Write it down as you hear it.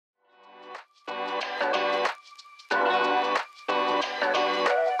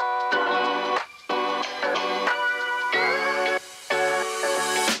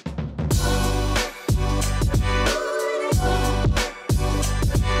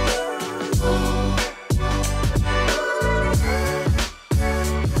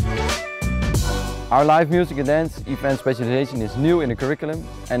Our live music and dance event specialization is new in the curriculum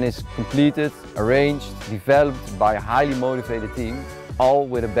and is completed, arranged, developed by a highly motivated team, all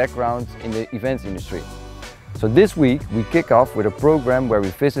with a background in the events industry. So this week we kick off with a program where we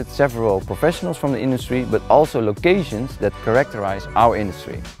visit several professionals from the industry, but also locations that characterize our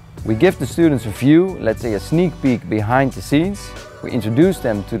industry. We give the students a view, let's say a sneak peek behind the scenes. We introduce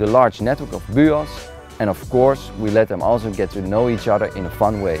them to the large network of bureaus, and of course we let them also get to know each other in a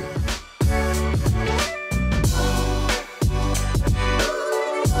fun way.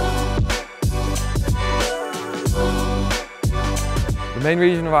 The main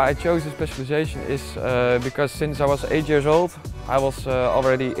reason why I chose the specialization is because since I was 8 years old, I was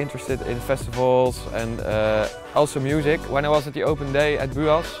already interested in festivals and also music. When I was at the open day at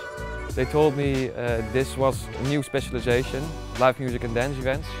Buas, they told me this was a new specialization, live music and dance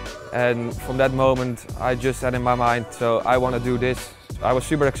events. And from that moment I just had in my mind, so I want to do this. I was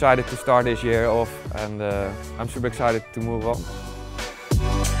super excited to start this year off, and I'm super excited to move on.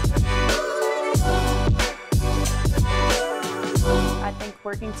 I think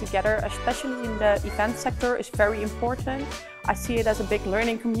working together, especially in the event sector, is very important. I see it as a big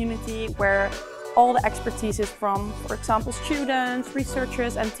learning community where all the expertises from, for example, students,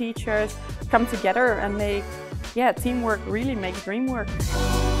 researchers and teachers come together and make, teamwork really makes dream work.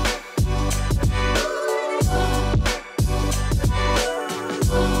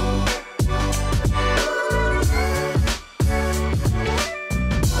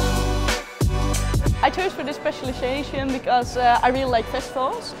 I chose for this specialization because I really like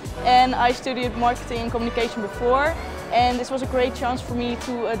festivals, and I studied marketing and communication before, and this was a great chance for me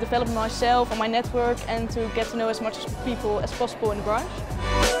to develop myself and my network and to get to know as much people as possible in the branch.